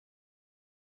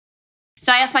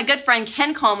So I asked my good friend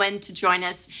Ken Coleman to join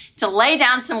us to lay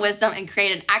down some wisdom and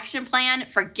create an action plan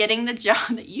for getting the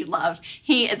job that you love.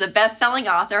 He is a best-selling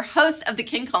author, host of The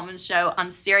Ken Coleman Show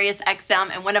on Sirius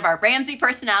XM, and one of our Ramsey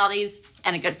personalities,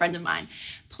 and a good friend of mine.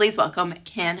 Please welcome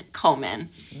Ken Coleman.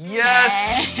 Yes,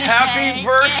 happy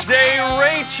birthday,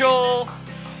 Rachel.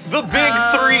 The big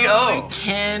 3-0.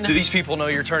 Ken. Do these people know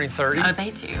you're turning 30? Oh, they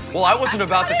do. Well, I wasn't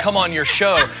about to come on your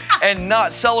show and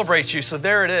not celebrate you, so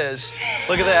there it is.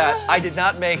 Look at that. I did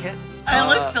not make it. It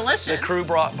looks delicious. The crew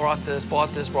brought this,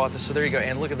 bought this. So there you go.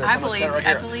 And look at this. I I'm gonna set it right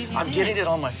here. believe you I'm did. getting it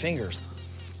on my fingers.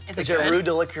 Is it rude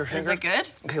to lick your finger? Is it good?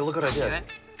 Okay, look what I did. Do it.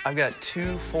 I've got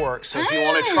 2 forks, so if you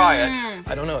want to try it,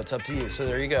 I don't know, it's up to you. So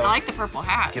there you go. I like the purple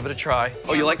hat. Give it a try.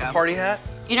 Oh, Yeah, you like the party hat?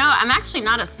 You know, I'm actually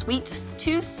not a sweet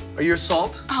tooth. Are you a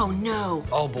salt? Oh, no.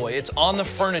 Oh boy, it's on the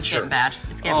furniture. It's getting bad.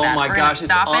 It's getting bad. Oh my We're gosh, gonna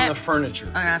it's stop on it. the furniture.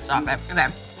 I'm gonna stop it. Okay.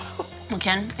 Well,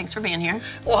 Ken, thanks for being here.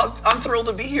 Well, I'm thrilled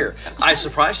to be here. I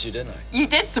surprised you, didn't I? You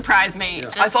did surprise me. Yeah.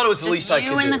 I thought it was the least I could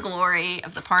do. You and the glory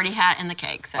of the party hat and the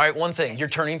cake. So. All right, one thing. You're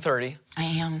turning 30. I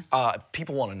am.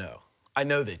 People want to know. I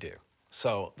know they do.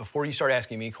 So before you start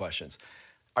asking me questions,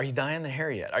 are you dyeing the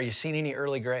hair yet? Are you seeing any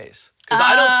early grays? Because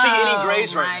I don't see any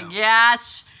grays right now. Oh my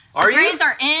gosh. Are the you? grays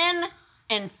are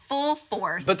in full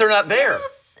force. But they're not there.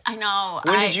 Yes, I know.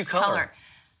 When did you color?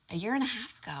 A year and a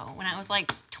half ago, when I was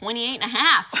like 28 and a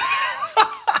half.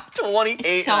 28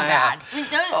 It's so and a half. bad. I mean,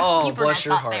 those Oh, you bless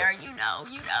your out heart. there, you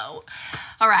know.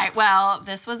 All right, well,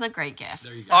 this was a great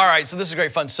gift. So. All right, so this is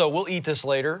great fun. So we'll eat this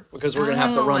later because we're going to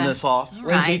have to run this off. All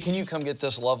Lindsay, right. can you come get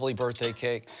this lovely birthday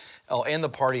cake? Oh, and the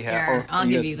party hat. Here, I'll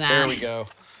give you that. There we go.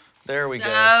 There we go.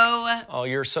 So, Oh,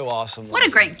 you're so awesome. what a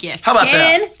great gift. How about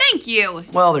Ken. that? Thank you.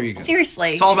 Well, there you go.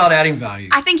 Seriously. It's all about adding value.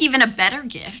 I think even a better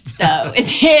gift, though,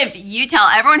 is if you tell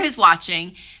everyone who's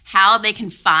watching how they can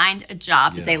find a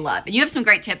job that they love. And you have some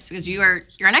great tips because you're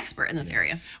an expert in this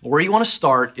area. Where you want to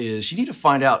start is you need to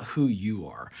find out who you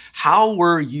are. How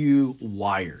were you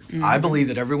wired? I believe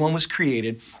that everyone was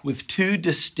created with 2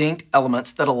 distinct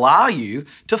elements that allow you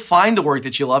to find the work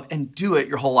that you love and do it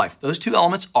your whole life. Those 2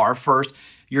 elements are, first,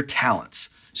 your talents,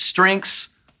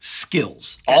 strengths,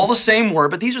 skills. All the same word,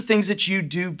 but these are things that you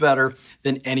do better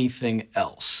than anything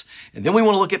else. And then we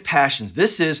want to look at passions.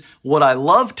 This is what I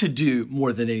love to do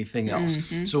more than anything else.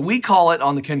 So we call it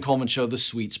on the Ken Coleman Show the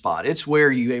sweet spot. It's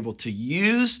where you're able to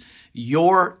use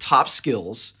your top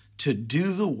skills to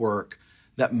do the work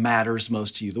that matters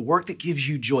most to you, the work that gives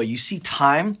you joy. You see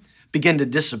time begin to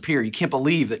disappear. You can't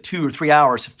believe that 2 or 3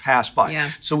 hours have passed by.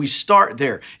 Yeah. So we start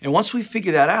there. And once we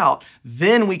figure that out,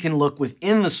 then we can look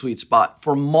within the sweet spot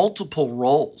for multiple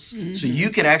roles. So you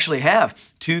can actually have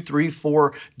 2, 3,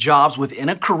 4 jobs within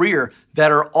a career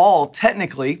that are all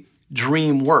technically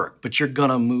dream work, but you're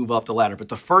gonna move up the ladder. But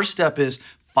the first step is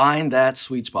find that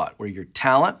sweet spot where your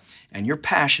talent and your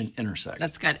passion intersect.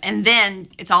 That's good. And then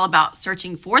it's all about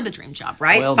searching for the dream job,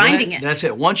 right? Well, Finding it. That's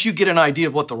it. Once you get an idea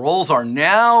of what the roles are,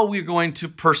 now we're going to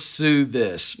pursue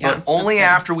this, Yeah, but only that's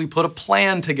good. after we put a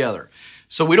plan together.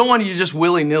 So we don't want you to just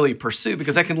willy-nilly pursue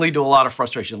because that can lead to a lot of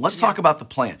frustration. Let's talk about the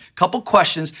plan. A couple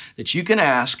questions that you can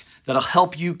ask that'll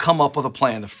help you come up with a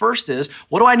plan. The first is,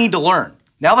 what do I need to learn?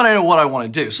 Now that I know what I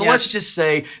want to do. So let's just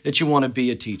say that you want to be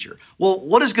a teacher. Well,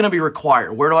 what is going to be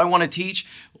required? Where do I want to teach?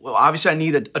 Well, obviously I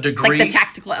need a degree. It's like the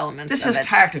tactical elements This of is it.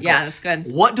 tactical. Yeah, that's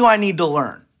good. What do I need to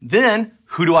learn? Then,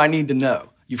 who do I need to know?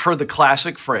 You've heard the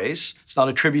classic phrase. It's not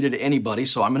attributed to anybody,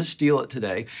 so I'm going to steal it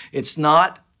today. It's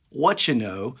not what you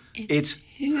know, it's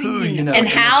who you know. And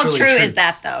how that's true really is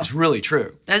that, though? It's really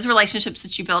true. Those relationships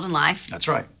that you build in life, That's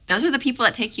right. those are the people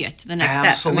that take you to the next step.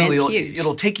 Absolutely. I mean, it's huge.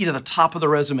 It'll take you to the top of the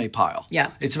resume pile.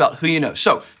 Yeah. It's about who you know.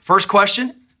 So, first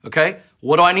question, okay,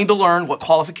 what do I need to learn? What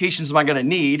qualifications am I going to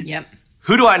need? Yep.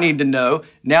 Who do I need to know?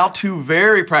 Now, 2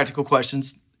 very practical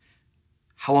questions.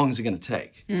 How long is it going to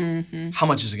take? How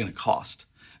much is it going to cost?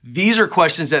 These are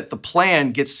questions that the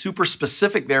plan gets super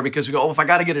specific there because we go, oh, if I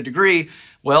got to get a degree,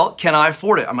 well, can I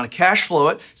afford it? I'm going to cash flow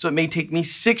it, so it may take me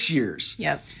 6 years.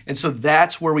 Yep. And so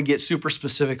that's where we get super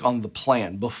specific on the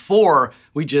plan before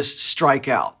we just strike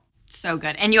out. So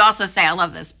good. And you also say, I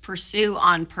love this, pursue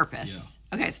on purpose.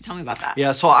 Okay, so tell me about that.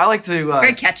 Yeah, so I like to... It's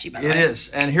very catchy, by the way. It is.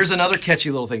 And here's another catchy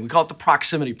little thing. We call it the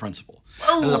proximity principle.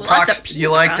 Oh, And the lots of P's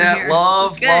you like around that? here.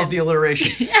 Love This is good. the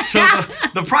alliteration. So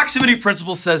the proximity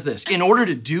principle says this. In order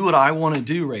to do what I want to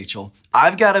do, Rachel,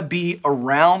 I've got to be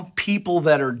around people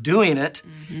that are doing it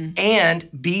and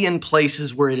be in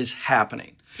places where it is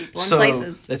happening. People and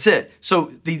places. That's it. So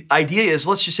the idea is,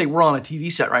 let's just say we're on a TV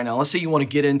set right now. Let's say you want to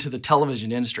get into the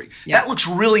television industry. Yep. That looks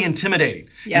really intimidating.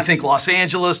 Yep. You think Los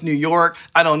Angeles, New York,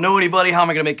 I don't know anybody, how am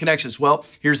I going to make connections? Well,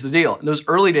 here's the deal. In those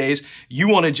early days, you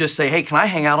want to just say, hey, can I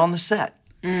hang out on the set?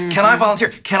 Can I volunteer?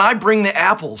 Can I bring the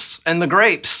apples and the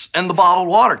grapes and the bottled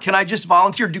water? Can I just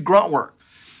volunteer, do grunt work?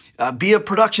 Be a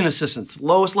production assistant,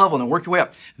 lowest level, and then work your way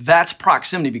up. That's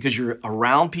proximity because you're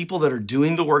around people that are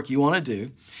doing the work you want to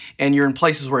do, and you're in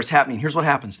places where it's happening. Here's what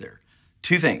happens there.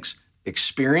 2 things,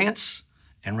 experience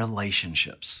and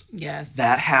relationships. Yes.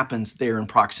 That happens there in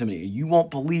proximity. You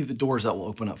won't believe the doors that will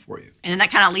open up for you. And then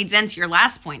that kind of leads into your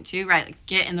last point too, right? Like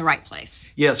get in the right place.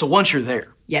 Yeah, so once you're there,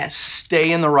 yes,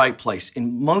 stay in the right place.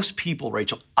 And most people,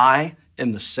 Rachel, I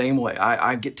am the same way.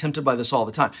 I get tempted by this all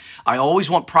the time. I always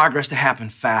want progress to happen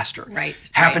faster. Right.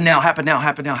 Happen now, happen now,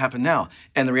 happen now, happen now.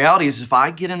 And the reality is if I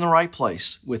get in the right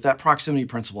place with that proximity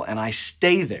principle and I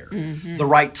stay there, the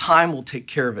right time will take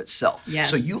care of itself. Yes.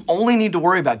 So you only need to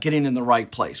worry about getting in the right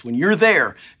place. When you're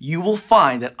there, you will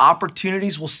find that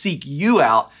opportunities will seek you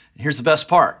out. And here's the best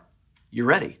part. You're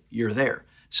ready. You're there.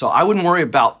 So I wouldn't worry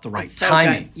about the right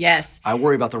timing. Good. Yes. I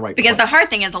worry about the right Because place. the hard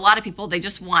thing is a lot of people, they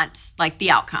just want like the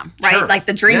outcome, right? Sure. Like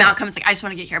the dream outcome is like, I just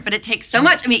want to get here. But it takes so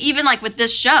much. I mean, even like with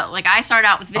this show, like I started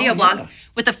out with video blogs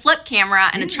with a flip camera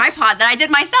and a tripod that I did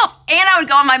myself. And I would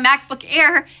go on my MacBook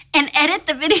Air and edit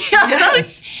the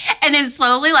videos. And then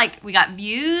slowly like we got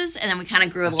views and then we kind of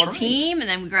grew a little team and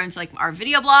then we grew into like our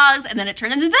video blogs and then it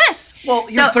turned into this.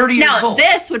 Well, you're 30 years old. Now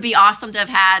this would be awesome to have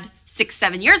had 6,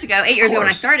 7 years ago, 8 years ago when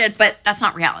I started, but that's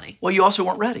not reality. Well, you also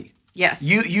weren't ready. Yes.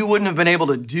 You wouldn't have been able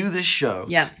to do this show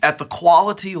Yeah. at the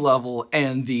quality level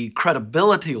and the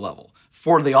credibility level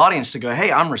for the audience to go, hey,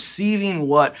 I'm receiving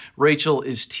what Rachel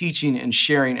is teaching and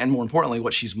sharing, and more importantly,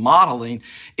 what she's modeling,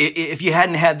 if you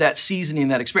hadn't had that seasoning,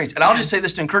 that experience. And I'll just say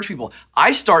this to encourage people.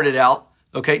 I started out,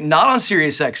 okay, not on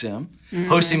Sirius XM,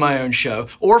 hosting my own show,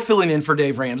 or filling in for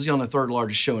Dave Ramsey on the 3rd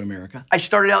largest show in America. I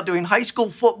started out doing high school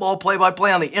football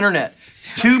play-by-play on the internet.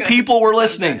 Two people were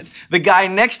listening. The guy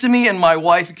next to me and my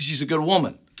wife, because she's a good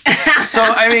woman. So,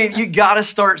 I mean, you got to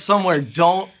start somewhere.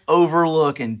 Don't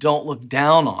overlook and don't look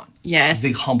down on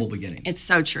the humble beginning. It's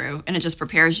so true. And it just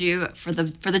prepares you for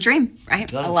the dream, right? It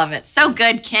does. I love it. So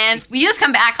good, Ken. Will you just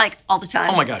come back like all the time?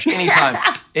 Oh my gosh, anytime.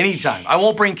 Anytime. I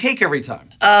won't bring cake every time.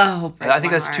 Oh, I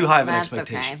think that's too high of an That's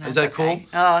expectation. okay. Is that cool?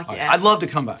 Oh, All yes. right. I'd love to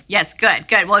come back. Yes, good,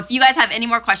 good. Well, if you guys have any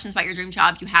more questions about your dream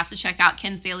job, you have to check out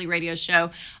Ken's Daily Radio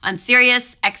Show on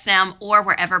Sirius XM or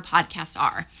wherever podcasts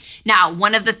are. Now,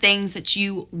 one of the things that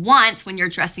you want when you're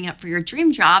dressing up for your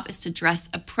dream job is to dress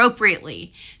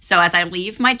appropriately. So as I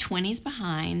leave my 20s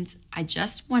behind, I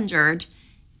just wondered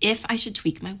if I should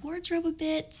tweak my wardrobe a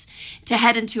bit to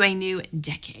head into a new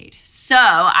decade. So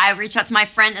I reached out to my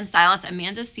friend and stylist,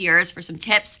 Amanda Sears, for some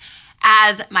tips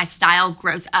as my style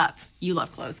grows up. You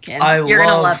love clothes, Ken. You're going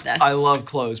to love this. I love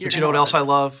clothes. But you know what else I love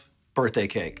love? Birthday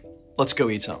cake. Let's go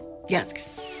eat some. Yeah, it's good.